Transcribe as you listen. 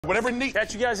Whatever need.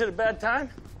 Catch you guys at a bad time?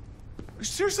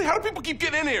 Seriously, how do people keep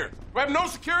getting in here? We have no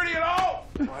security at all?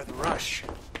 Why the rush?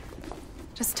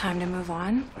 Just time to move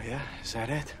on. Oh, yeah? Is that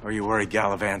it? Or you worried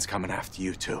Galavan's coming after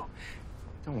you, too?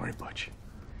 Don't worry, Butch.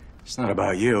 It's not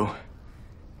about you.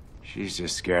 She's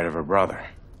just scared of her brother.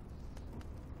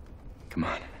 Come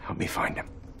on, help me find him.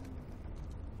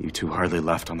 You two hardly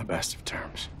left on the best of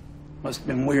terms. Must have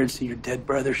been weird to see your dead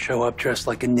brother show up dressed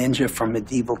like a ninja from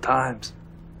medieval times.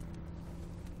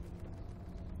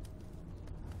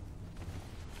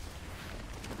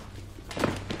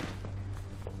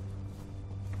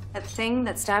 That thing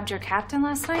that stabbed your captain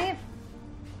last night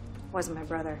wasn't my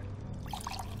brother.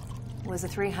 It was a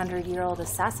 300-year-old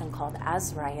assassin called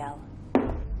Azrael.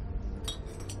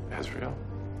 Azrael?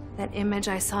 That image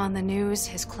I saw in the news,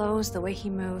 his clothes, the way he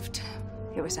moved,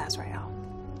 it was Azrael.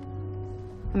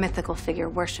 A mythical figure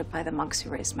worshipped by the monks who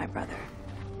raised my brother.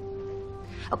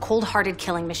 A cold-hearted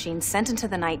killing machine sent into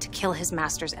the night to kill his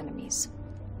master's enemies.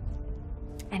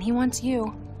 And he wants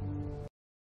you.